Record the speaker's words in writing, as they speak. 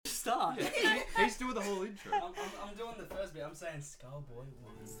start. Yeah, he's doing the whole intro. I'm doing the first bit. I'm saying Skullboy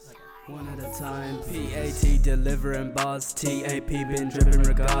once. One at a time, PAT delivering bars, TAP been dripping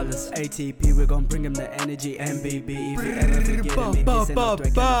regardless. ATP, we're gon' bring him the energy. MBB, if you ever forget me, he's in a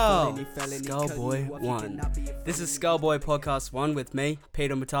threat, felony. Skullboy 1. This is Skullboy Podcast 1 with me,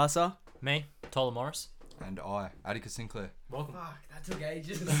 Peter Matassa. Me, Tola Morris. And I, Atticus Sinclair. Welcome. Fuck, that took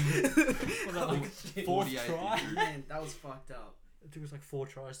ages. What about like Shit. fourth 48 try? Man, that was fucked up. It took us like 4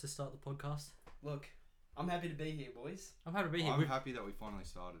 tries to start the podcast. Look, I'm happy to be here, boys. I'm happy to be here. I'm happy that we finally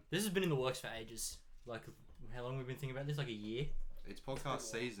started. This has been in the works for ages. Like, how long have we been thinking about this? Like a year? It's podcast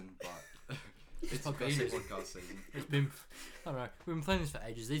season, but it's podcast been season. podcast season. It's been, I don't know, we've been planning this for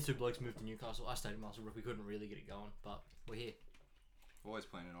ages. These two blokes moved to Newcastle. I stayed in Musselbrook. We couldn't really get it going, but we're here. Always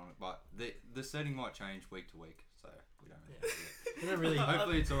planning on it, but the setting might change week to week, so we don't really. We don't really,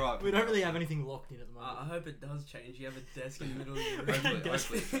 Hopefully it's alright. we don't really have anything locked in at the moment. I hope it does change. You have a desk in the middle of the room. Hopefully, Desk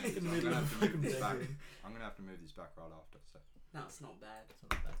hopefully it changes. in the I'm middle gonna of have the to move fucking this back. bedroom. I'm gonna have to move this back right after. So No, it's not bad. It's not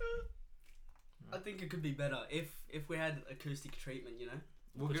that bad. I think it could be better if we had acoustic treatment, you know?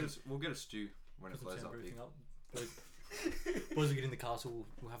 we'll get a stew when it Put blows some up big. soundproofing up. Boys will get in the castle.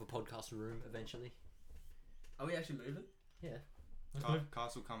 We'll have a podcast room eventually. Are we actually moving? Yeah. Let's move.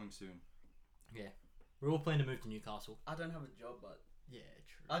 Castle coming soon. Yeah. We're all planning to move to Newcastle. I don't have a job, but... Yeah,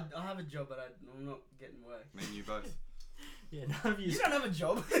 true. I have a job, but I'm not getting work. Me and you both Yeah, none of you. You don't have a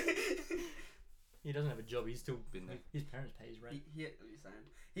job? He doesn't have a job. He's still. been there. His parents pay his rent. What are you saying?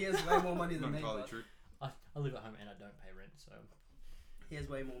 He has way more money than Not me, entirely but true. I live at home and I don't pay rent, so he has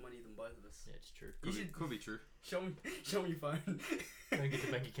way more money than both of us. yeah, it's true. Could be true. Show me your phone. Don't get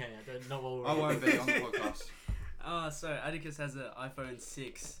the bank account out. Not while we're. I won't be on the podcast. So Atticus has an iPhone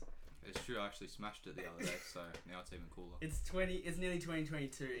 6. It's true. I actually smashed it the other day, so now it's even cooler. It's nearly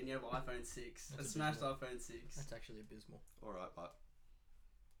 2022, and you have an iPhone 6. That's a smashed abysmal. iPhone 6. That's actually abysmal. All right, but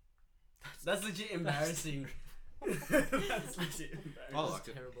That's legit embarrassing. That's legit embarrassing. I That's like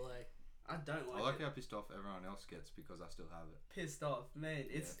it. terrible, eh? I don't I like like it. how pissed off everyone else gets because I still have it. Pissed off, man.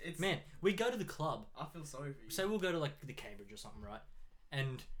 It's Man, we go to the club. I feel sorry for you. Say we'll go to like the Cambridge or something, right?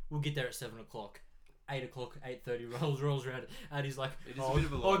 And we'll get there at 7 o'clock. 8 o'clock, 8:30 rolls around, and he's like, It is a bit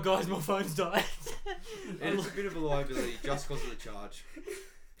of a "Oh, lie. guys, my phone's died." It's a bit of a liability just because of the charge.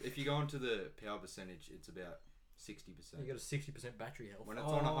 If you go into the power percentage, it's about 60%. You got a 60% battery health. When it's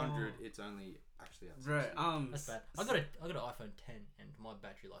on 100, it's only actually at 60. Bro, That's bad. I got an iPhone 10 and my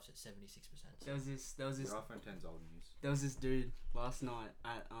battery life's at 76%. there was this Your iPhone 10's old news. There was this dude last night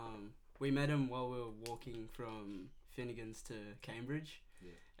at we met him while we were walking from Finnegan's to Cambridge.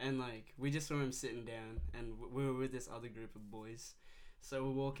 Yeah. And like we just saw him sitting down and we were with this other group of boys. So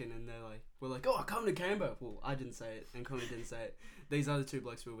we're walking and we're like, "Oh, come to Cambo." Well, I didn't say it and Connor didn't say it. These other two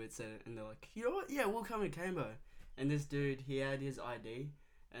blokes we were with said it and they're like, "You know what? Yeah, we'll come to Cambo." And this dude, he had his ID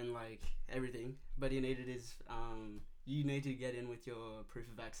and like everything, but he needed his you need to get in with your proof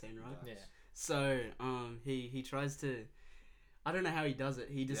of vaccine, right? Yeah. So, he tries to, I don't know how he does it.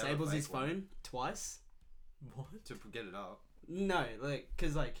 He disables fake his phone one. twice. What? To get it up. No, like,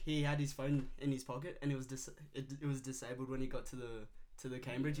 cause like he had his phone in his pocket and it was it was disabled when he got to the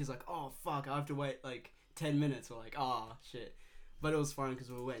Cambridge. He's like, "Oh fuck, I have to wait like 10 minutes." We're like, "Ah shit," but it was fine because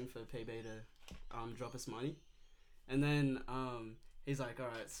we were waiting for PB to drop us money, and then he's like, "All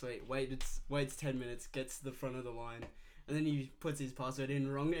right, sweet." Waits 10 minutes, gets to the front of the line. And then he puts his password in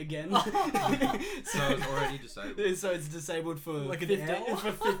wrong again. So it's already disabled. So it's disabled for Like an 15, hour?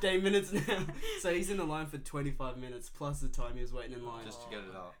 for 15 minutes now. So he's in the line for 25 minutes plus the time he was waiting in line. Just to get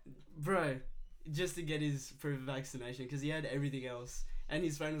it up. Bro, just to get his proof of vaccination because he had everything else and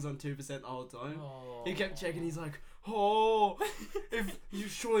his phone was on 2% the whole time. Oh. He kept checking. He's like, "Oh, if you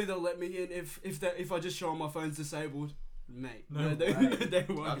surely they'll let me in if I just show 'em my phone's disabled." Mate, No they way. they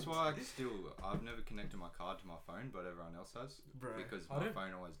won't. That's why I've never connected my card to my phone, but everyone else has. Bro. Because I my don't-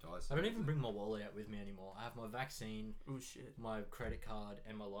 phone always dies. I don't even bring my wallet out with me anymore. I have my vaccine, Oh shit. my credit card,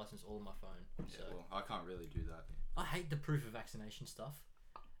 and my license all on my phone. Yeah, So well, I can't really do that. I hate the proof of vaccination stuff.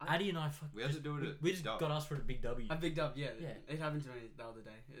 I- Addy and I We had to do it at we just Dove. got asked for a big W. I picked up, yeah. Yeah. It happened to me the other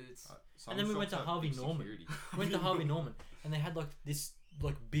day. It's Some And then we went shops to have Harvey big Norman. security. Went to Harvey Norman and they had like this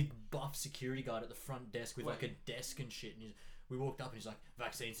like big buff security guard at the front desk with like a desk and shit. And we walked up and he's like,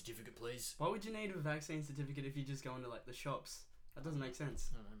 "Vaccine certificate, please." why would you need a vaccine certificate if you just go into like the shops? That doesn't make sense.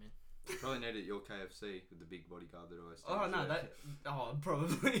 I don't know, man. You probably need it at your KFC with the big bodyguard that always Oh stands no, there.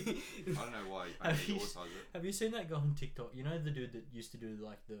 probably. I don't know why Have only you yours has it. Have you seen that guy on TikTok? You know the dude that used to do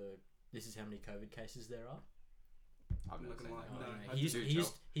like this is how many COVID cases there are? I've never Not seen gonna that. lie, no. He Dude,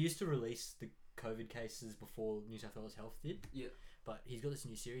 used to release the COVID cases before New South Wales Health did. Yeah. But he's got this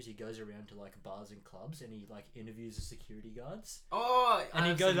new series. He goes around to like bars and clubs and he like interviews the security guards. Oh, And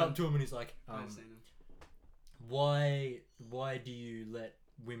he goes up to him and he's like, I've seen him. why do you let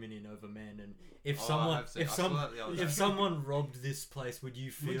women in over men? And if I someone saw that the other day. if someone robbed this place, would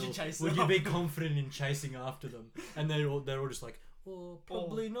you chase would them you be after? confident in chasing after them? And they're all just like, oh,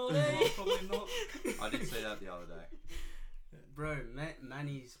 probably not. Eh? Probably not. I did see that the other day. Bro,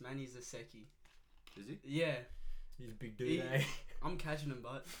 Manny's a secchi. Is he? Yeah, He's a big dude, eh? I'm catching him,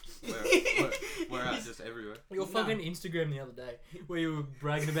 but Where at? Just everywhere. Your Nah. fucking Instagram the other day, where you were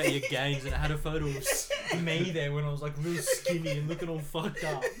bragging about your gains and it had a photo of me there when I was like real skinny and looking all fucked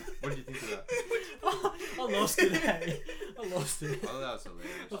up. What did you think of that? I lost it, eh? I lost it. I thought that was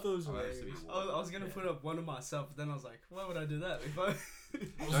hilarious. I thought it was I used to be hilarious. wild. I was gonna put up one of myself, but then I was like, why would I do that? If I, I was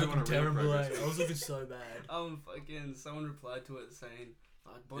Don't looking wanna read terrible, eh? progress. I was looking so bad. fucking someone replied to it saying,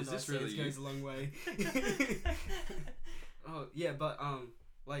 "Fuck, Bondi this Sands really you?" goes a long way." Oh yeah, but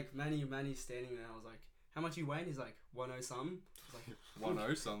like Manny's standing there. I was like, "How much you weighing?" He's like, 10 something. I was like,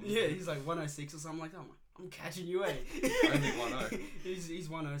 1-0 something. yeah, he's like 106 or something like that. I'm catching you, eh? Only 1-0. He's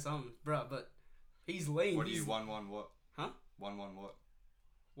 10 something, bruh. But he's lean. What are he's, you 1-1 what? Huh? 1-1 what?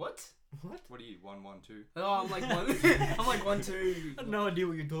 What? What? What are you 1-1-2? Oh, I'm like one. I'm like 1-2. I have no idea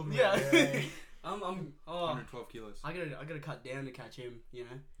what you're talking Yeah. about. eh? I'm. Oh, 112 kilos. I gotta cut down to catch him. You know.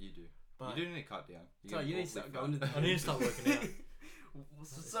 You do. But You do need to cut down. so you need to start going to. The I need to start working out.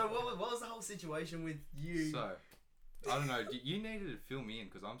 So what was the whole situation with you? So, I don't know. You needed to fill me in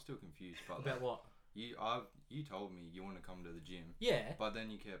because I'm still confused. But About like, what? you told me you want to come to the gym, Yeah. but then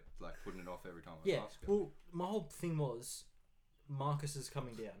you kept like putting it off every time I Yeah. asked you. Well, my whole thing was Marcus is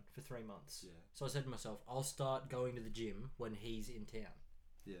coming down for 3 months. Yeah. So I said to myself, I'll start going to the gym when he's in town.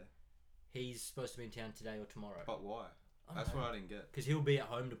 Yeah. He's supposed to be in town today or tomorrow. But why? That's what I didn't get. Because he'll be at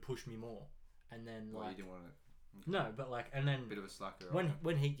home to push me more. And then Well, you like didn't want to. no, but like and then Bit of a slacker. when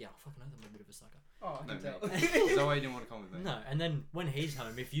he I fucking know that I'm a bit of a sucker. Oh, I No, can tell. me. Is that why you didn't want to come with me? No, and then when he's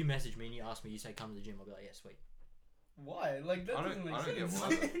home, if you message me and you ask me, you say come to the gym, I'll be like, yeah, sweet. Why? Like that I doesn't make don't get sense.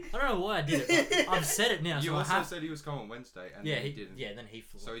 why. I don't know why I did it, but I've said it now. You so also I have. said he was coming Wednesday, and Yeah, then he he didn't. yeah. Then he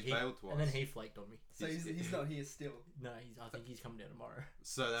flaked. So he's bailed twice. And then he flaked on me. So he's not here still. No, I think he's coming down tomorrow.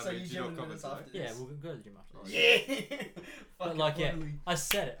 So that So means you you're not jamming coming with us today. after Yeah, this? we'll go to the gym after this. Yeah. But Fucking like, yeah, totally. I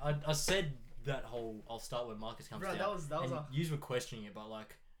said it. I said that whole I'll start when Marcus comes Bro, down. that was and a. you were questioning it, but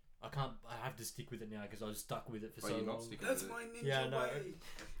like I can't. I have to stick with it now because I was stuck with it for But so you're not long. sticking That's with my it. ninja Yeah, I know. way.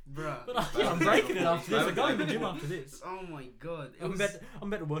 Bruh. But He's I'm bailed breaking it before. after this. I'm He's going to the bailed gym before. after this. Oh my god. It I'm was,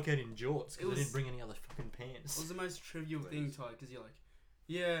 about to work out in jorts It because I was- didn't bring any other fucking it pants. was the most trivial Please. thing, Ty, because you're like,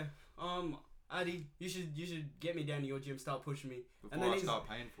 yeah, Addy, you should get me down to your gym, start pushing me. Before And then I he's- start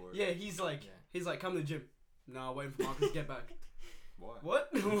paying for it. Yeah, he's like, Yeah. come to the gym. No, waiting for Marcus to get back. Why? What?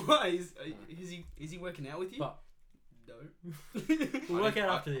 Why? Is he working out with you? But No. we'll work out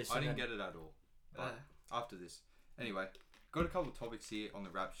after this. I and didn't then- get it at all. Uh, But after this. Anyway, got a couple of topics here on the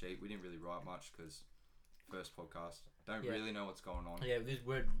rap sheet. We didn't really write much because first podcast. Don't Yeah. really know what's going on. Yeah,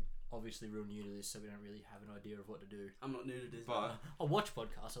 we're obviously real new to this, so we don't really have an idea of what to do. I'm not new to this. But I watch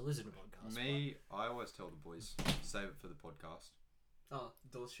podcasts. I listen to podcasts. I always tell the boys, save it for the podcast. Oh,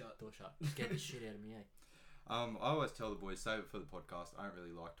 door's shut. but door shut. Just get the shit out of me, eh? I always tell the boys, save it for the podcast. I don't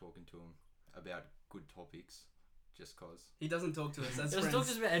really like talking to them about good topics, just cause. He doesn't talk to us. That's Doesn't friends. talk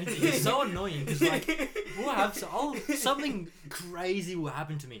to us about anything. It's so annoying because like we'll have something crazy will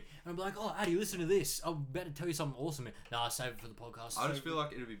happen to me, and I'm like, oh, Addy, listen to this. I'm about to tell you something awesome. Nah, save it for the podcast. I just feel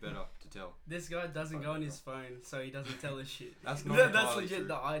like it'd be better to tell. This guy doesn't go on his phone, so he doesn't tell us shit. That's not That's entirely legit.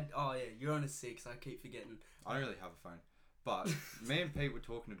 true. Oh yeah, you're on a 6. I keep forgetting. I don't really have a phone, but me and Pete were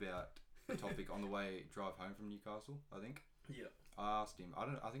talking about a topic on the way drive home from Newcastle. I think. Yeah. I asked him.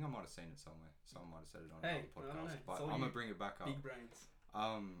 I think I might have seen it somewhere. Someone might have said it on Hey, another I don't podcast, know. but It's all I'm gonna you. bring it back up. Big brains.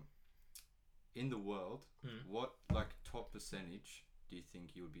 In the world, Mm. what like top percentage do you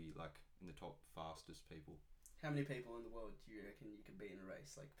think you would be like in the top fastest people? How many people in the world do you reckon you could be in a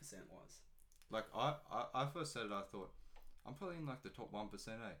race, like percent wise? Like I first said it, I thought I'm probably in like the top 1%,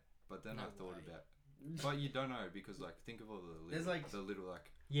 eh? But then No I thought way. about, but you don't know because like think of all the There's, little, like- the little like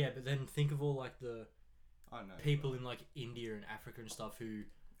Yeah, but then think of all like the I don't know people in like India and Africa and stuff who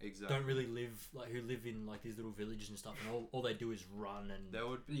exactly don't really live who live in like these little villages and stuff, and all they do is run and There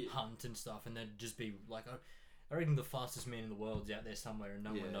would Yeah. hunt and stuff, and they'd just be like, I reckon the fastest man in the world's out there somewhere, and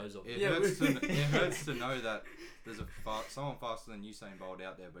no one knows of it. It Yeah, hurts we- it hurts to know that there's someone faster than Usain Bolt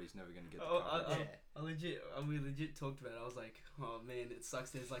out there, but he's never gonna get the Oh, coverage. we legit talked about it. I was like, oh man, it sucks.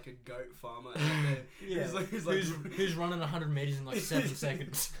 There's like a goat farmer out there. Yeah, Who's like, who's running 100 meters in like 7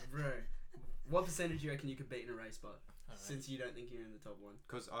 seconds? bro, what percentage do you reckon you could beat in a race, but I don't know. Since you don't think you're in the top one.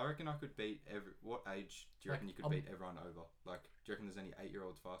 Because I reckon I could beat every. What age do you reckon you could beat everyone over? Like, do you reckon there's any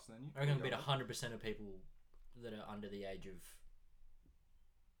 8-year-olds faster than you? I reckon I Or beat younger? 100% of people that are under the age of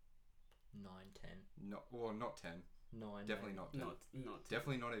 9, 10. Not 10. 9. Definitely not 10. Not.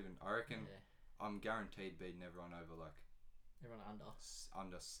 Definitely not even. I reckon Yeah. I'm guaranteed beating everyone over like Everyone under.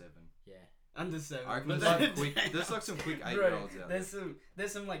 under 7. Yeah. Under 7. I reckon but there's, then- there's like some quick 8-year-olds Bro, out there.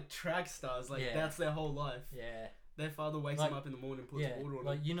 there's some like track stars, like Yeah. that's their whole life. Yeah. Their father wakes Like- them up in the morning and puts Yeah. water on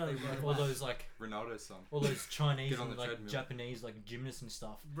Like, them. you know, like, all those like Ronaldo's son. all those Chinese Get on and the like treadmill. Japanese like gymnasts and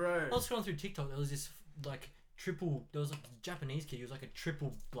stuff. Bro. I was scrolling through TikTok. There was this like triple. There was like a Japanese kid. He was like a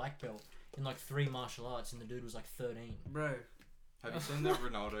triple black belt in like 3 martial arts, and the dude was like 13. Bro. Have you seen that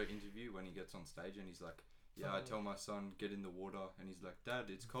Ronaldo interview when he gets on stage and he's like, yeah, I tell my son, get in the water, and he's like, Dad,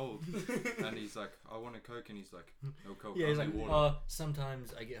 it's cold. And he's like, I want a Coke, and he's like, no Coke, Yeah, he's only like, water.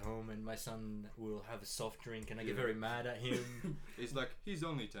 sometimes I get home and my son will have a soft drink, and I get Yeah. very mad at him. He's like, he's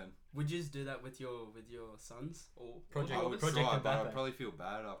only 10. Would you just do that with your sons or Project- I or would Project try, but Mbappe. I'd probably feel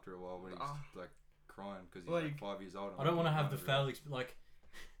bad after a while when he's Ah. like crying because he's Like, like 5 years old. I don't want to have the fail. fail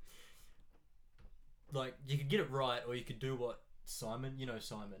like you could get it right, or you could do what Simon. You know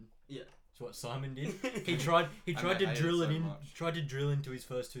Simon. Yeah. It's what Simon did. He tried And to they hate it drill so it in. much. Tried to drill into his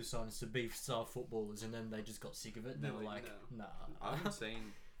first 2 sons to be star footballers, and then they just got sick of it. And they They're were like, like, no. I nah. haven't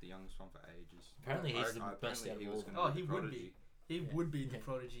seen the youngest one for ages. Apparently he's the Apparently best out of he was all. gonna Oh, be he the would prodigy. He Yeah. would be the Yeah.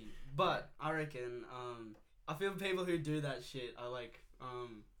 prodigy. But I reckon I feel people who do that shit are like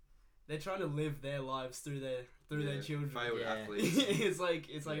they're trying to live their lives through their Yeah, children. Failed Yeah. athletes. it's like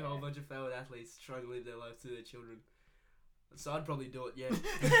a Yeah. whole bunch of failed athletes trying to live their lives through their children. So I'd probably do it, yeah.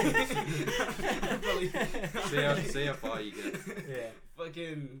 I'd probably see how far you get. Yeah.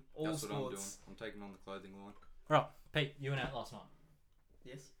 fucking all That's what I'm doing. sports. I'm taking on the clothing line. Right, Pete, you went out last night.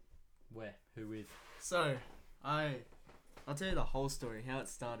 Yes. Where? Who with? So I'll tell you the whole story, how it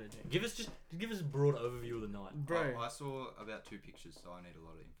started. Give us a broad overview of the night. Bro. I saw about 2 pictures, so I need a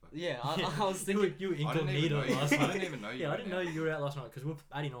lot of info. Yeah, I was thinking. You were I didn't even incognito know you. last I night. didn't even know you. Yeah, I went didn't know out. you were out last night because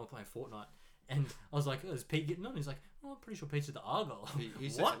Addy and I were playing Fortnite, and I was like, "Oh, is Pete getting on?" He's like, "Oh, I'm pretty sure Pete's at the Argyle." He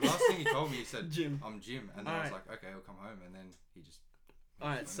said, What? last thing he told me, he said, Jim. I'm Jim. And then I was Alright. like, okay, I'll come home. And then he just.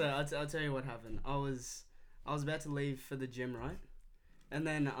 Alright, so I'll tell you what happened. I was about to leave for the gym, right? And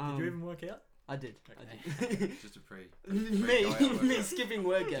then Did you even work out? I did. Okay. I did. Just a pre. me skipping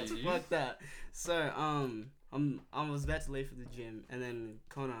workouts. Did you? Fuck that. So I was about to leave for the gym, and then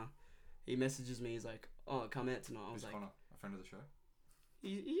Connor, he messages me. He's like, "Oh, come out tonight." I was Who's like, Connor? A friend of the show?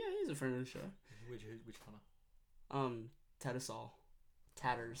 Yeah, he's a friend of the show. Which Connor?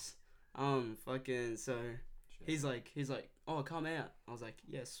 Tatters. Fucking so Shit. he's like, "Oh, come out." I was like,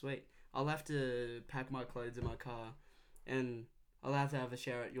 "Yeah, sweet. I'll have to pack my clothes in my car, and I'll have to have a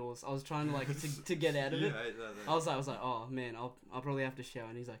shower at yours." I was trying to like to get out of it. I was like, "Oh man, I'll probably have to shower."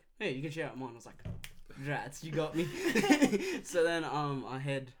 And he's like, "Hey, you can shower at mine." I was like, "Rats, you got me." So then I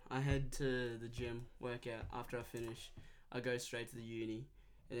head to the gym, workout. After I finish, I go straight to the uni,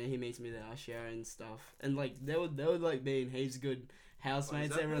 and then he meets me there. I shower and stuff, and like they were like being heaps good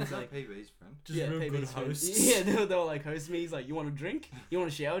housemates. Everyone's like, PB's friend. Just real good PB's friend. hosts. Yeah, they were like hosting me. He's like, "You want a drink? You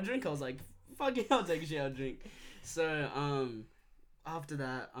want a shower drink?" I was like, "Fuck yeah, I'll take a shower drink." So after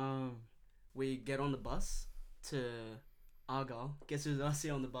that we get on the bus to Argyle. Guess who I see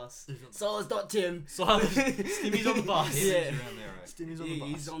on the bus? Solas.Tim. Silas. Stimmy's on the bus. Yeah. Around there, right? Stimmy's on the bus.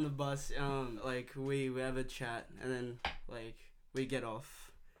 He's on the bus. Like we have a chat, and then like we get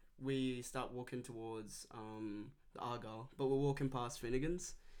off. We start walking towards the Argyle, but we're walking past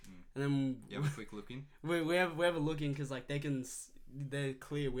Finnegan's, and then You have a quick look in. we have a look in because like they're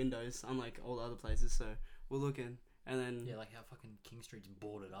clear windows unlike all the other places, so we're looking, and then Yeah, like how fucking King Street's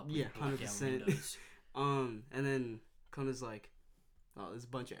boarded up. Yeah, with blackout 100%. windows. and then Connor's like, "Oh, there's a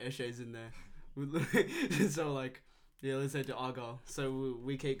bunch of Eshays in there." So like, yeah, let's head to Argyle. So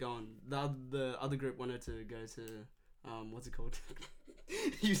we keep going. The other group wanted to go to what's it called?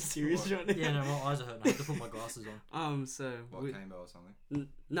 You serious right now? Yeah, no, my eyes are hurting. I have to put my glasses on. So What, we, Cambo or something?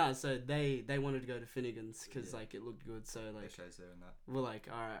 no, so they wanted to go to Finnegan's because Yeah. like it looked good. So like Eshay's there and that. we're like,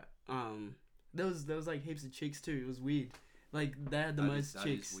 all right. There was like heaps of chicks too. It was weird. Like they had the That most is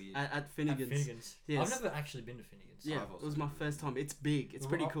chicks weird. at Finnegan's. At Finnegan's. Yes. I've never actually been to Finnegan's. Yeah, I've also it was my never first been. time. It's big. It's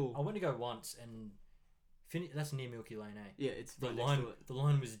pretty I cool. went to go once, and that's near Milky Lane, eh? Yeah, it's The right line, next to it. the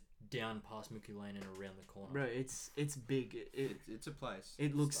line was down past Milky Lane and around the corner. Bro, it's big. It's a place.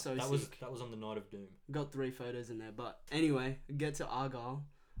 It looks so that sick. was on the night of doom. Got 3 photos in there, but anyway, get to Argyle.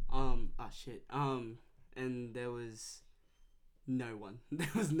 Shit. And there was no one. There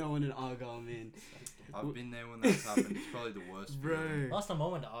was no one in Argyle, man. I've been there when that's happened. It's probably the worst. Bro. feeling. Last time I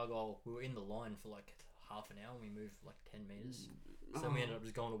went to Argyle, we were in the line for like half an hour and we moved like 10 meters. So we ended up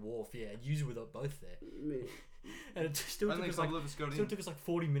just going to wharf. Yeah, and you were both there. And it still took Only a us like couple of us got still in. took us like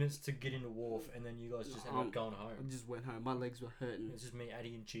 40 minutes to get into wharf, and then you guys just ended up going I home. just went home. My legs were hurting. It was just me,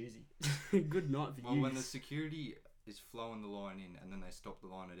 Addy, and Cheersy. Good night for Well, you. when the security is flowing the line in, and then they stop the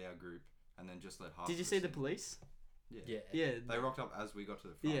line at our group, and then just let half. Did you of see us the in. police? Yeah. Yeah. They rocked up as we got to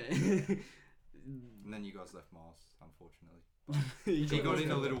the front. Yeah. And then you guys left Miles, unfortunately. You He got got-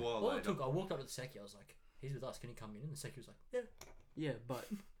 in a little while All it later. took, I walked up to the secchi. I was like, "He's with us. Can he come in?" And the secchi was like, "Yeah." Yeah, but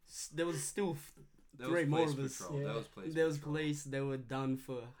there was still There three was more police of us. patrol. Yeah. There was police. They were done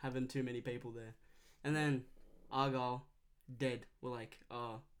for having too many people there. And then Argyle, dead. We're like,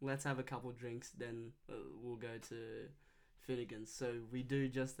 oh, let's have a couple drinks, then we'll go to Finnegan's. So we do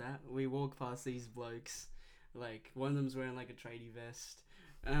just that. We walk past these blokes. Like, one of them's wearing like a tradie vest.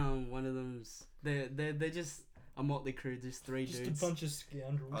 One of them's they're just a motley crew, just three Just dudes. a bunch of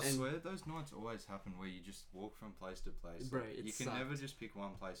scoundrels. I And- swear those nights always happen where you just walk from place to place. Bro, Like, it you can never sucked. just pick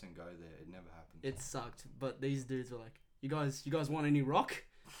one place and go there. It never happens. It sucked, but these dudes were like, you guys want any rock?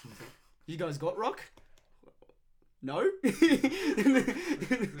 You guys got rock? No. They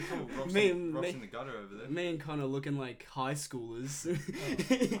call rocks, Me in, and- rocks me- in the gutter over there. Me and Connor looking like high schoolers.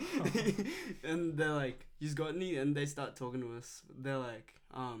 And they're like, "You've got any?" And they start talking to us. They're like,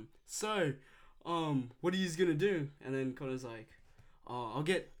 so, what are you gonna do?" And then Connor's like, "Oh, I'll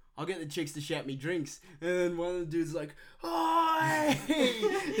get the chicks to shout me drinks." And then one of the dudes is like, "Hi!"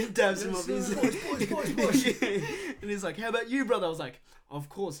 He taps him up. He's boys. And he's like, "How about you, brother?" I was like, "Of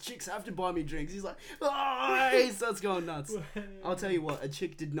course, chicks have to buy me drinks." He's like, "Oh!" He starts going nuts. I'll tell you what, a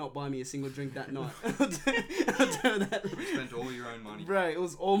chick did not buy me a single drink that night. I'll tell you that. You spent all your own money. Bro, it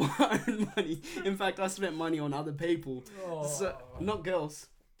was all my own money. In fact, I spent money on other people. Oh. So, not girls,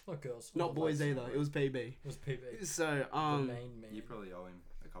 Not girls. not boys lads. either. It was PB. It was PB. So, The main man. You probably owe him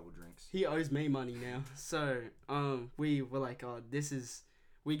a couple drinks. he owes me money now. So, we were like, oh,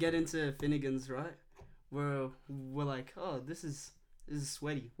 we get into Finnegan's, right? We're like, oh, this is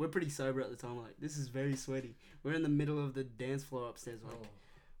sweaty. We're pretty sober at the time. Like, this is very sweaty. We're in the middle of the dance floor upstairs. We're like,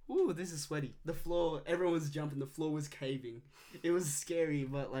 ooh, this is sweaty. The floor, everyone's jumping. The floor was caving. It was scary,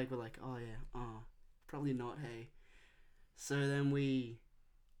 but like, we're like, oh yeah, probably not, hey. So then we,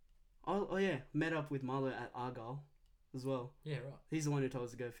 oh yeah, met up with Marlo at Argyle as well. Yeah, right. He's the one who told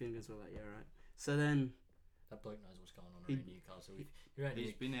us to go Finnegan's. We're like, yeah, right. So then, That bloke knows what's going on He- around Newcastle. If you're at,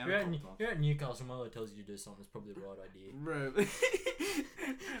 He's been out you're a at, couple times. you're at Newcastle, Milo tells you to do something, it's probably the right idea. bro,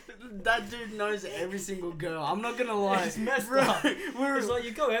 that dude knows every single girl. I'm not gonna lie. It's messed Bro, up. we're It's like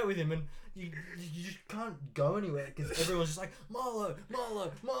you go out with him and you just can't go anywhere because everyone's just like, Milo.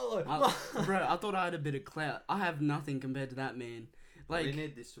 bro, I thought I had a bit of clout. I have nothing compared to that man. we Like,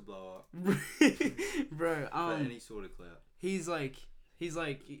 need this to blow up bro, for any sort of clout. he's like,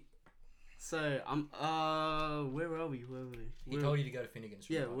 so where are we? He told you to go to Finnegan's.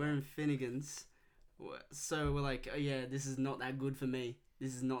 Yeah, right? we're in Finnegan's. So we're like, oh yeah, this is not that good for me.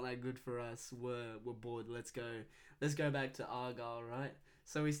 This is not that good for us. We're bored. Let's go back to Argyle, right?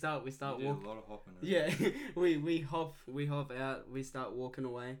 So we start You did a walking. lot of hopping. Yeah, we hop out. We start walking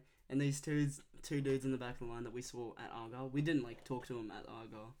away, and these two dudes in the back of the line that we saw at Argyle. We didn't like talk to them at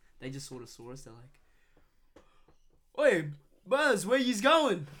Argyle. They just sort of saw us. They're like, "Oi, Buzz, where you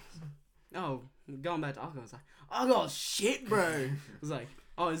going?" Oh, going back to Argyle. I was like, "Argyle, shit, bro." I was like,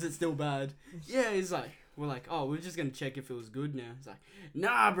 "Oh, is it still bad?" Yeah, he's like, we're like, "Oh, we're just gonna check if it was good now." He's like,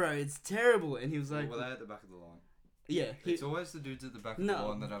 "Nah, bro, it's terrible." And he was like, Well, they're at the back of the line. "Yeah." It's always the dudes at the back of No. the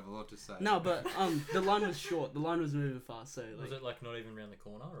line that have a lot to say. No, but the line was short. The line was moving fast, so like. Was it like not even around the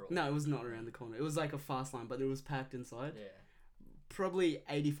corner? Or? No, it was not around the corner. It was like a fast line, but it was packed inside. Yeah. Probably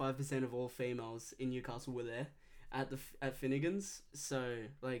 85% of all females in Newcastle were there at Finnegan's. So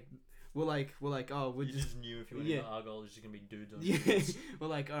like, we're like, oh, we're You just just knew if you went yeah. into Argyle, there's just gonna be dudes on yeah. dudes. We're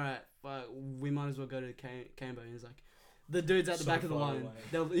like, all right, but we might as well go to Cambo. And he's like, the dudes at the So back of the far line.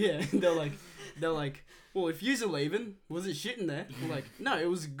 away. They're like, well, if yous are leaving, was it shit in there? We're like, no, it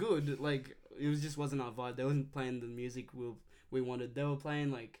was good. Like, it was just wasn't our vibe. They wasn't playing the music we wanted. They were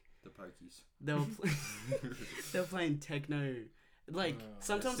playing like. The pokies. They were they were playing techno. Like Oh.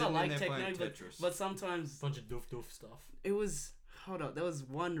 sometimes I Sitting in like there techno, playing but, Tetris. but sometimes Bunch of doof stuff. it was. Hold up, there was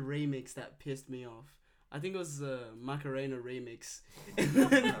one remix that pissed me off. I think it was the Macarena remix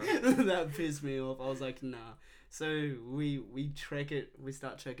that pissed me off. I was like, nah. So we trek it. We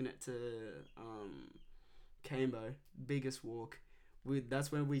start trekking it to Cambo, biggest walk.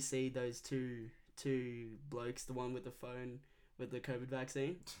 That's when we see those two blokes, the one with the phone with the COVID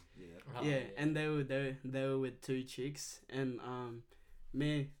vaccine. Yeah. Oh, Yeah, and they were with two chicks, and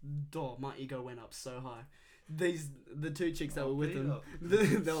my ego went up so high. The two chicks that were with them,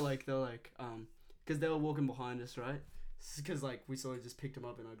 they were like, because they were walking behind us, right? Because like we sort of just picked them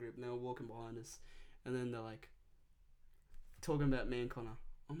up in our group, and they were walking behind us, and then they're like talking about me and Connor.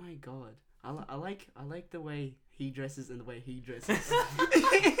 Oh my god, I like the way he dresses and the way he dresses.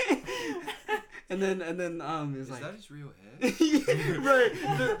 and then it's Is like, that his real hair? right,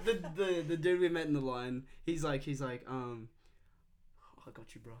 the dude we met in the line, he's like oh, I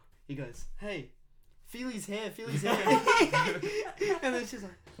got you, bro. He goes, hey, feel his hair. And then she's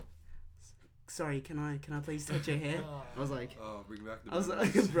like, sorry, can I please touch your hair? I was like, Oh, bring back the I was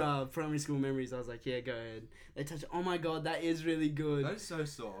memories. like, bro, primary school memories. I was like, yeah, go ahead. They touch. Oh my god, that is really good. That is so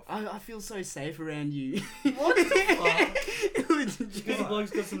soft. I feel so safe around you. What the fuck? It was Because just- the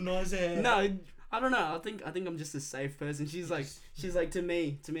bloke's got some nice hair. no, I don't know. I think I'm just a safe person. She's like to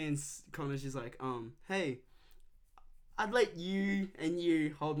me and Connor. She's like, hey, I'd let you and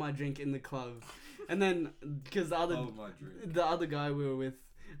you hold my drink in the club, and then because the Oh, my drink. other guy we were with,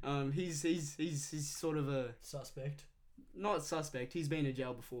 he's sort of a Suspect. not suspect. He's been in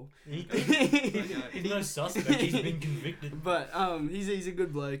jail before. He's no suspect. He's been convicted. But he's a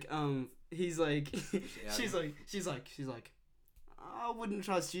good bloke. He's like, Yeah. she's like, I wouldn't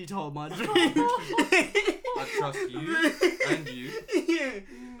trust you to hold my drink. I trust you and you. Yeah.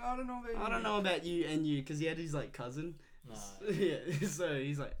 I don't know about you. I don't know about you and you, because he had his like cousin. Nah. Yeah, so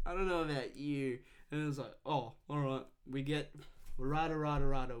he's like, I don't know about you, and it was like, oh, all right, we get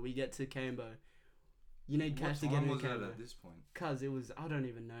rada. We get to Cambo. You need What cash to get time into was that Cambo. at this point? Cause it was, I don't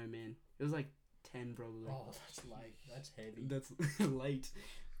even know, man. It was like 10 probably. Oh, that's late. That's heavy. That's late.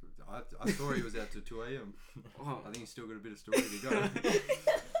 I saw he was out till 2 a.m. Oh. I think he's still got a bit of story to go.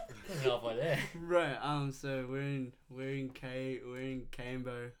 Halfway there. Right. So we're in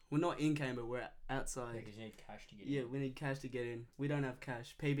Cambo. We're not in Cambo. We're outside. Because you need cash to get Yeah, in. we need cash to get in. We don't have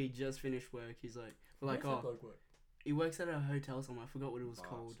cash. PB just finished work. He's like, we're like, Where's that oh, bloke work? he works at a hotel somewhere. I forgot what it was Bar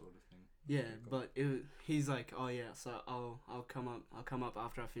called. sort of thing. Yeah, Cool. but he's like, oh yeah, so I'll come up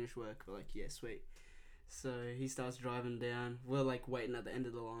after I finish work. We're like, yeah, sweet. So he starts driving down. We're like waiting at the end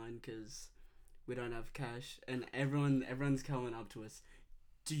of the line because we don't have cash, and everyone's coming up to us.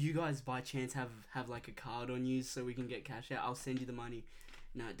 Do you guys by chance have like a card on you so we can get cash out? I'll send you the money.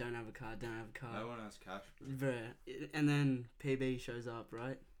 No, don't have a card. No one has cash. Bruh. And then PB shows up,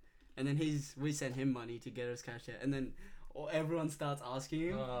 right? And then we sent him money to get us cash out, and then everyone starts asking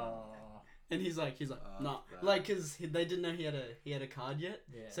him. And he's like, nah, that. like, cause they didn't know he had a card yet,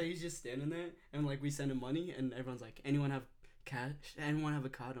 Yeah. so he's just standing there, and like we send him money, and everyone's like, anyone have cash? Anyone have a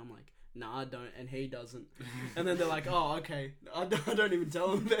card? I'm like, nah, I don't, and he doesn't, and then they're like, oh, okay, I don't even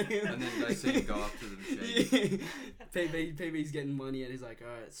tell him that. And then they see him go up to the machine. Yeah. PB's getting money, and he's like,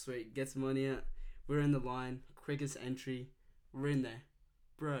 all right, sweet, gets money out. We're in the line, quickest entry, we're in there,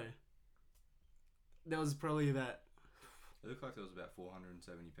 bro. There was probably about. It looked like there was about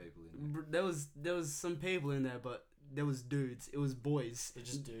 470 people in there. There was some people in there, but there was dudes. It was boys. They're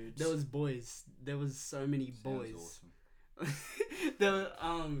just dudes. There was boys. There was so many Sounds boys. awesome. There were,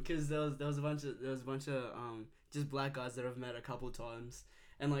 cause there was a bunch of just black guys that I've met a couple times,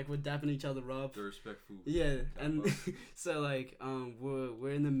 and like we're dapping each other up. The respectful. Yeah, and Dapper. so like we're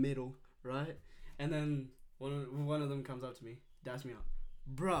in the middle, right? And then one of them comes up to me, daps me up,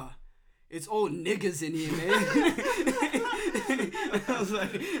 bruh. It's all niggas in here, man. I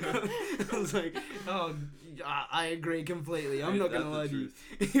was like, oh, I agree completely. I'm not gonna lie to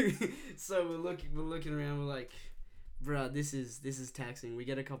you. So we're looking around. We're like, bruh, this is taxing. We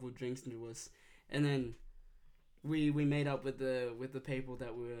get a couple of drinks into us, and then we made up with the people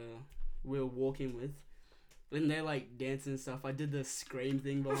that we were walking with. And they're like dancing and stuff. I did the scream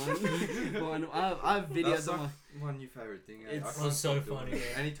thing behind. I have videos That's of like my. my new favourite thing. It's- I can't was so stop doing funny, it.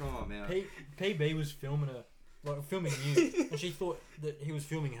 yeah. Anytime I'm out. PB was filming you, and she thought that he was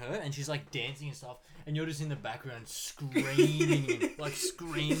filming her, and she's like dancing and stuff, and you're just in the background screaming, like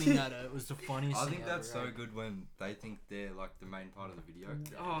screaming at her. It was the funniest I thing think that's ever, so good when they think they're like the main part of the video,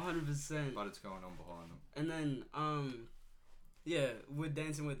 Oh, 100%. but it's going on behind them. And then yeah, we're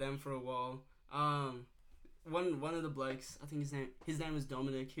dancing with them for a while. One of the blokes, I think his name was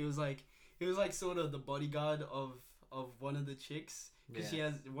Dominic. He was like sort of the bodyguard of one of the chicks, because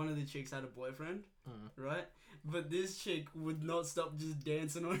one of the chicks had a boyfriend, right? But this chick would not stop just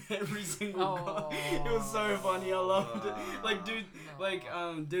dancing on every single guy. It was so funny. I loved it. Like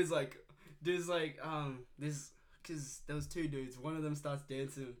dudes like this, because there was two dudes. One of them starts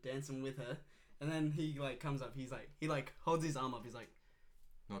dancing with her, and then he like comes up. He holds his arm up. He's like,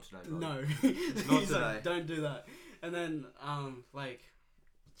 Not today, bro. no. Not He's today. like, don't do that. And then like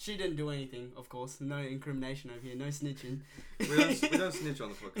she didn't do anything, of course. No incrimination over here. No snitching. We don't snitch on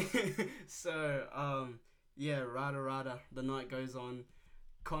the podcast. So yeah, rada. The night goes on.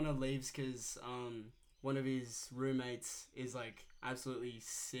 Connor leaves because one of his roommates is like absolutely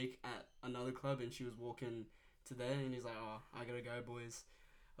sick at another club, and she was walking to there, and he's like, "Oh, I gotta go, boys."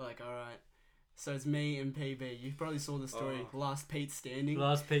 We're like, all right. So it's me and PB. You probably saw the story. Last Pete standing.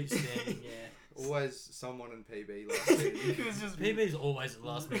 Last Pete standing, yeah. Always someone in PB like that. It was just PB's always the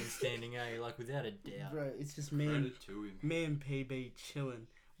last man standing, eh? Like, without a doubt. bro. It's just me and Credit to him. PB chilling.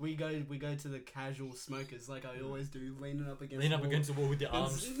 We go to the casual smokers like I always do, leaning up against. Lean the up wall. against the wall with your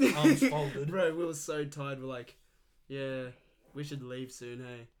arms, It's- arms folded. Bro, we were so tired. We're like, yeah, we should leave soon,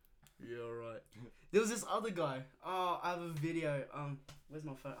 hey. Yeah, alright. There was this other guy. Oh, I have a video. Where's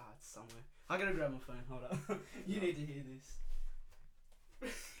my phone? Ah, it's somewhere. I gotta grab my phone. Hold up. You need to hear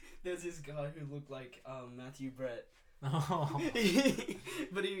this. There's this guy who looked like Matthew Brett. Oh.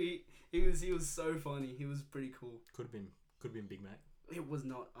 But he was so funny. He was pretty cool. Could have been Big Mac. It was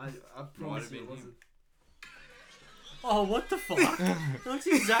not. I promise you been it wasn't. him. Oh, what the fuck? It looks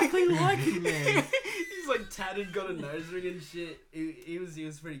exactly like him, man. He's like tatted, got a nose ring and shit. He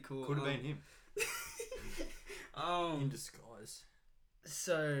was pretty cool. Could have been him. In disguise.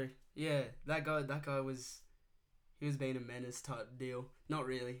 So yeah, that guy was being a menace type deal. Not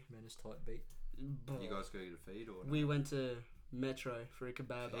really. Menace type beat. But You guys go get a feed or we went to Metro for a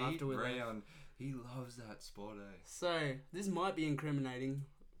kebab after we left. round. He loves that spot, eh? So this might be incriminating.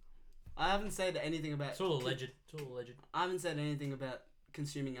 I haven't said anything about. It's all alleged. It's all alleged. I haven't said anything about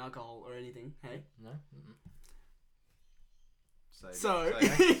consuming alcohol or anything. Hey. No? Mm-mm. Say, So-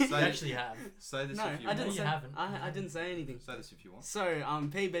 You actually have. say this No, if you I want. didn't you say. haven't. I didn't say anything. Say this if you want. So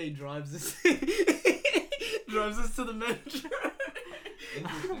PB drives us drives us to the metro.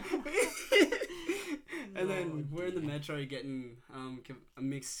 And then we're in the metro getting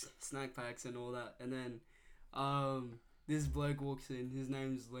mixed snack packs and all that, and then this bloke walks in. His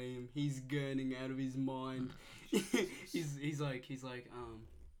name's Liam. He's gurning out of his mind. he's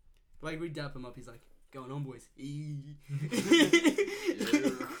like we dap him up. He's like, going on, boys.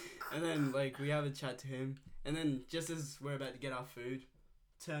 And then like we have a chat to him, and then just as we're about to get our food,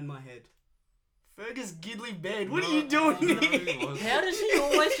 turn my head. Fergus Gidley Bed, what are you doing? How does he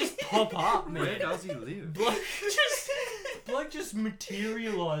always just pop up, man? Where does he live? Bloke just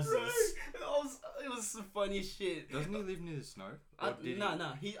materializes. Bro, it was the funniest shit. Doesn't he live near the snow? Or did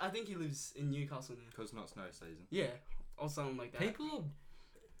No. he? I think he lives in Newcastle now. Because not snow season. Yeah, or something like that. People,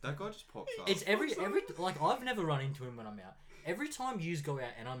 That guy just pops up. it's every like I've never run into him when I'm out. Every time yous go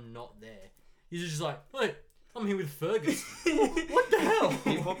out and I'm not there, you're just like, wait, I'm here with Fergus. What the hell?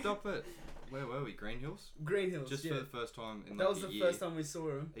 He popped up at, where were we? Green Hills? Green Hills. Just yeah. for the first time in like That was a the year. first time we saw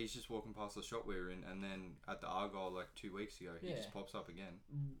him. He's just walking past the shop we were in, and then at the Argyle like 2 weeks ago, he Yeah. just pops up again.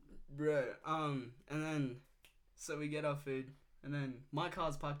 Bro, and then so we get our food, and then my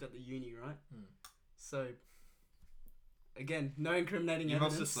car's parked at the uni, right? Hmm. So again, no incriminating You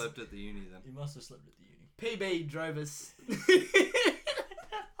evidence. must have slept at the uni then. You must have slept at the uni. PB drove us.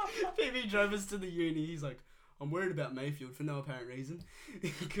 PB drove us to the uni. He's like, I'm worried about Mayfield for no apparent reason,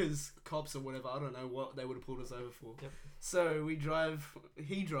 because cops or whatever. I don't know what they would have pulled us over for. Yep. So we drive.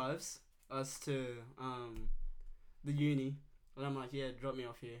 He drives us to the uni, and I'm like, yeah, drop me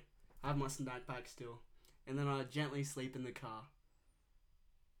off here. I have my snack pack still, and then I gently sleep in the car.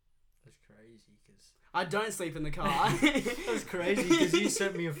 That's crazy, because I don't sleep in the car. that's crazy because you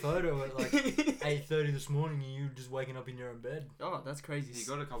sent me a photo at like 8:30 this morning, and you were just waking up in your own bed. Oh, that's crazy. He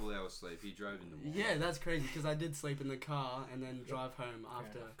got a couple hours sleep. He drove in the morning. Yeah, that's crazy because I did sleep in the car and then drive home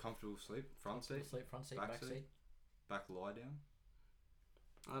after. enough. Comfortable sleep. Front seat. Sleep, front seat, Back back seat. seat. Back lie down.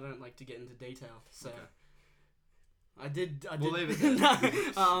 I don't like to get into detail, so Okay. I did. We'll leave it there.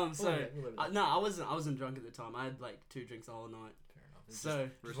 No, so We'll leave it there. no, I wasn't drunk at the time. I had like 2 drinks the whole night. Fair enough. It's So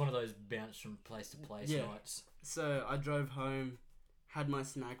just one of those bounce from place to place Yeah. nights. so I drove home, had my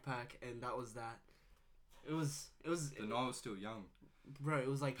snack pack, and that was that. It was The night was still young. bro. It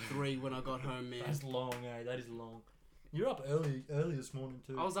was like 3 when I got home, man. That's long, eh? That is long. You're up early this morning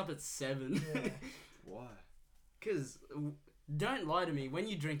too. I was up at 7. Yeah. Why? Cause don't lie to me. When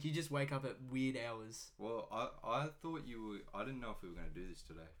you drink, you just wake up at weird hours. Well, I thought you were. I didn't know if we were going to do this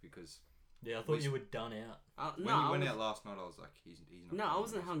today because Yeah, I thought you were done out. when No, you I went was- out last night, I was like, he's not. No, I doing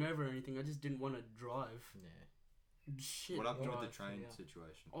wasn't this. hungover or anything. I just didn't want to drive. Yeah. Shit. What happened drive. with the train yeah.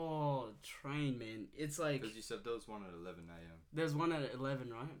 situation? Oh, train, man. It's like Because you said there was one at 11 a.m. there's one at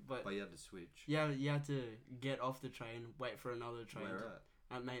 11, right? But But you had to switch. yeah, you had to get off the train, wait for another train Where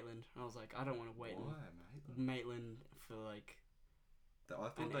at Maitland. I was like, I don't want to wait Why, in mate? Maitland for like I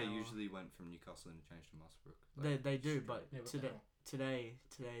thought An they hour. usually went from Newcastle and changed to Musbrook. they do, straight. but Yeah, what the today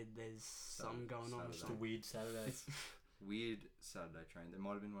hell? there's something going on. Just a weird Saturday. It's, Weird Saturday train. There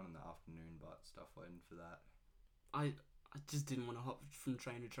might have been one in the afternoon, but stuff waiting for that. I just didn't want to hop from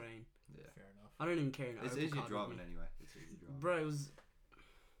train to train. Yeah. Fair enough. I don't even carry an It's Opel easier card with driving me. anyway. It's easier driving. Bro, it was.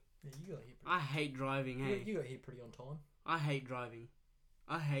 Yeah, you got here I pretty. hate driving. Hey, You got here pretty on time. I hate driving.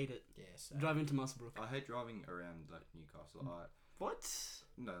 I hate it. Yes. Driving to Musselbrook. I hate driving around like Newcastle. What?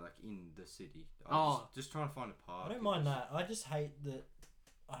 No, like in the city. Oh. Just trying to find a park. I don't mind that. I just hate that.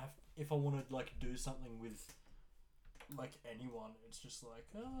 I have if I want to like do something with like anyone, it's just like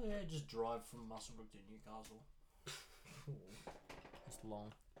oh yeah, just drive from Musselbrook to Newcastle. It's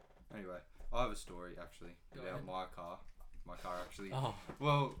long. Anyway, I have a story actually Go about ahead. my car. My car actually. Oh,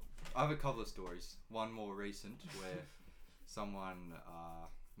 Well, I have a couple of stories. One more recent where someone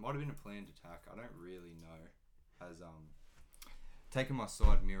might have been a planned attack. I don't really know. Has taken my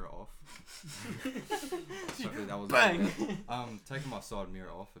side mirror off. Hopefully that was Bang! taken my side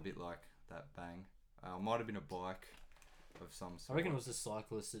mirror off, a bit like that bang. Might have been a bike of some I sort. reckon it was the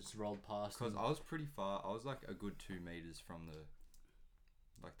cyclist that's rolled past. Because and- I was pretty far. I was like a good 2 meters from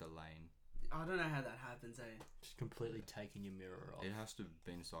the lane. I don't know how that happens, eh? just completely taking your mirror off. It has to have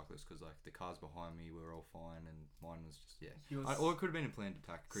been a cyclist because like the cars behind me were all fine and mine was just Your or it could have been a planned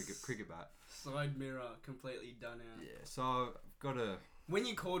attack. Cricket bat. side mirror completely done out. Yeah. So I've got a. When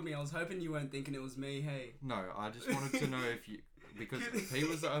you called me, I was hoping you weren't thinking it was me. Hey. No, I just wanted to know if you, because he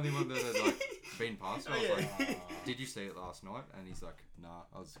was the only one that had like been past. So I was Oh, like, yeah. "Did you see it last night?" And he's like, "Nah."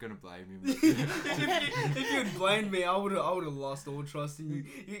 I was gonna blame him. if you'd blamed me, I would have lost all trust in you.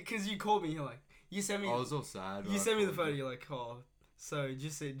 Because you called me, you're like, you sent me. I was all sad. You sent me the photo. You're like, oh. So did you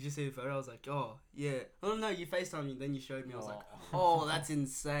see the photo? I was like, oh yeah. Oh no, you FaceTimed me. Then you showed me. I was like, oh, that's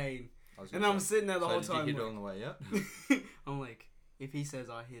insane. And I'm sitting there the whole time. Did you hit it like- on the way out? I'm like, if he says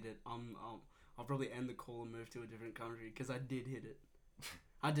I hit it, I'll probably end the call and move to a different country because I did hit it.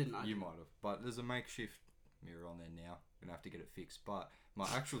 I didn't. You might have, but there's a makeshift mirror on there now. Gonna have to get it fixed. But my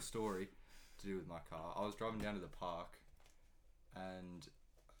actual story to do with my car, I was driving down to the park, and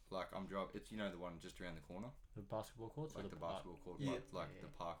like I'm driving. It's the one just around the corner, The basketball courts, or like the park? basketball court, Yeah. like Yeah. the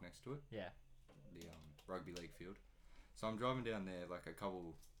park next to it, Yeah. the rugby league field. So I'm driving down there like a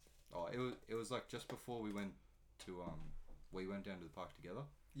couple. Oh, it was like just before we went to we went down to the park together.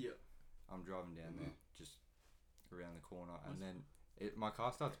 Yeah. I'm driving down there just around the corner, and then my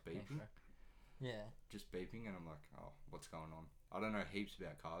car starts beeping. Yeah. Just beeping, and I'm like, oh, what's going on? I don't know heaps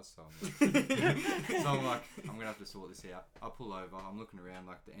about cars, so I'm like, I'm gonna have to sort this out. I pull over, I'm looking around,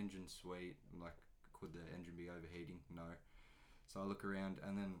 like the engine's sweet. I'm like, could the engine be overheating? No. So I look around,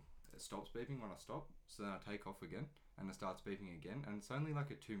 and then it stops beeping when I stop. So then I take off again, and it starts beeping again, and it's only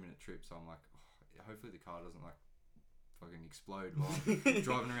like a 2-minute trip. So I'm like, oh, hopefully the car doesn't like fucking explode while I'm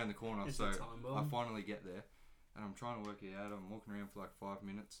driving around the corner. It's So a time I bomb. finally get there. And I'm trying to work it out. I'm walking around for like 5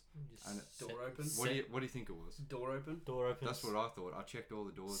 minutes. And it- Door open. What do you think it was? Door open. Door opens. That's what I thought. I checked all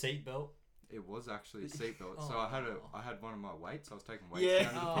the doors. Seatbelt. It was actually a seatbelt. Oh. So I had one of my weights. I was taking weights Yeah.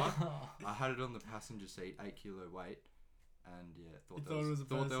 down to the park. Oh. I had it on the passenger seat, 8 kilo weight, and yeah, You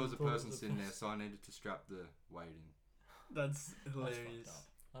thought there was a person. person sitting there. So I needed to strap the weight in. That's That's hilarious. fucked up.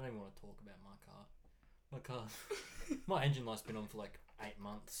 I don't even want to talk about my car. My engine light's been on for like 8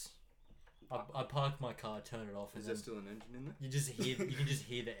 months. I parked my car, turn it off, and Is then there still an engine in there? you can just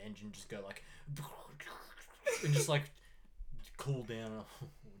hear the engine just go like, and just like cool down. Oh,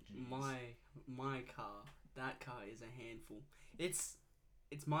 jeez. My car, that car is a handful. It's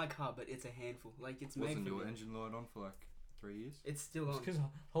my car, but it's a handful. Like it's made Wasn't for your me. engine light on for like 3 years? It's still It's on. because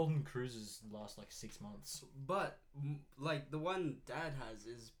Holden Cruisers last like 6 months. But like the one Dad has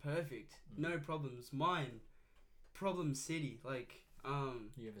is perfect. No problems. Mine, problem city. Like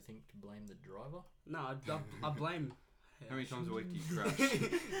You ever think to blame the driver? no, I blame. How many times a week do you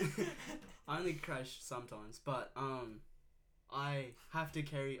crash? I only crash sometimes, but I have to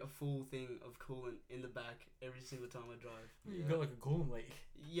carry a full thing of coolant in the back every single time I drive. You got like a coolant leak.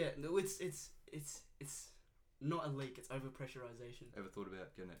 Yeah, no, it's not a leak. It's overpressurization. Ever thought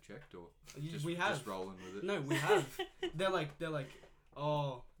about getting it checked or We have. just rolling with it? No, we have. They're like,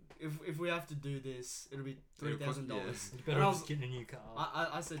 oh, if we have to do this, it'll be $3,000. Yeah. You better And I just was- get a new car.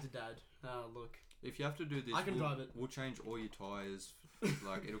 I said to Dad, look, If you have to do this, I can drive it. We'll change all your tyres.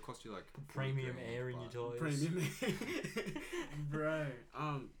 Like it'll cost you like 40 Premium grand, air in but your tires. premium, bro.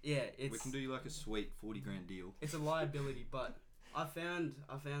 Yeah, it's We can do you like a sweet 40 grand deal. it's a liability, but I found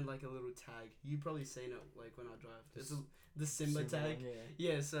like a little tag. You probably seen it like when I drive. It's the Simba Simple tag. one,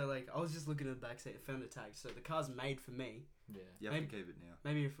 yeah. Yeah, so like I was just looking at the back seat, I found a tag. So the car's made for me. Yeah. You have to keep it now.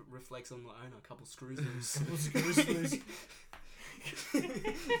 Maybe if it reflects on the owner, a couple screws loose. Couple screws loose.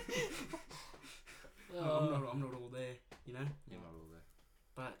 I'm not all there, you know. You're not all there.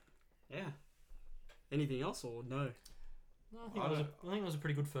 But yeah. Anything else or no? I think it was a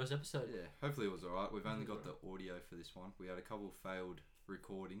pretty good first episode. Yeah, hopefully it was alright. We've only got the audio for this one. We had a couple of failed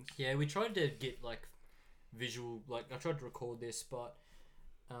recordings. Yeah, we tried to get like visual. Like I tried to record this, but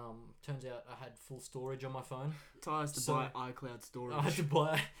turns out I had full storage on my phone. Ty has to buy iCloud storage. I had to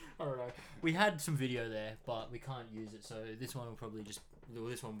buy. I don't know. We had some video there, but we can't use it. So this one will probably just. Well,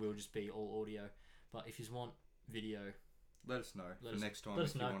 this one will just be all audio. But if you want video, let us know for next time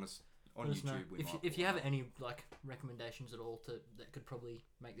if you want us on let us know. YouTube. If you have any like recommendations at all that could probably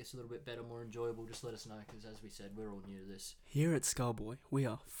make this a little bit better, more enjoyable, just let us know. Because as we said, we're all new to this. Here at Skullboy, we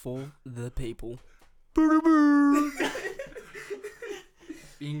are for the people.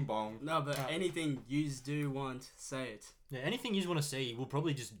 Bing bong. No, but anything you do want, say it. Yeah, anything you want to see, we'll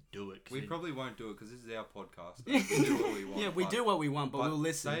probably just do it. We probably won't do it because this is our podcast. We do what we want. Yeah, we do what we want, but we'll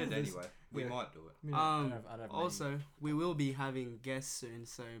listen. Say it anyway. We might do it. Also, we will be having guests soon,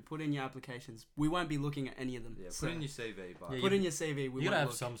 so put in your applications. We won't be looking at any of them. Yeah, so put in your CV. But put in your CV. You gotta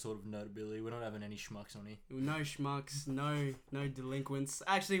have some sort of notability. We're not having any schmucks on here. No schmucks, no delinquents.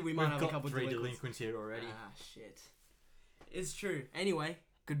 Actually, we might have a couple three delinquents. delinquents here already. Ah, shit. It's true. Anyway,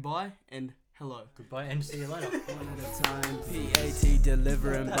 goodbye and hello. Goodbye and see you later. One at a time, PAT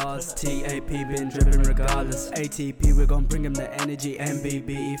delivering bars. TAP been dripping regardless. ATP, we're gon' bring him the energy.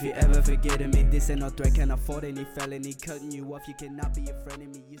 MBB, if you ever forgetting me, this ain't no threat, can't afford any felony. Cutting you off, you cannot be a friend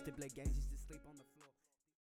of me. Used to play games, used to sleep on the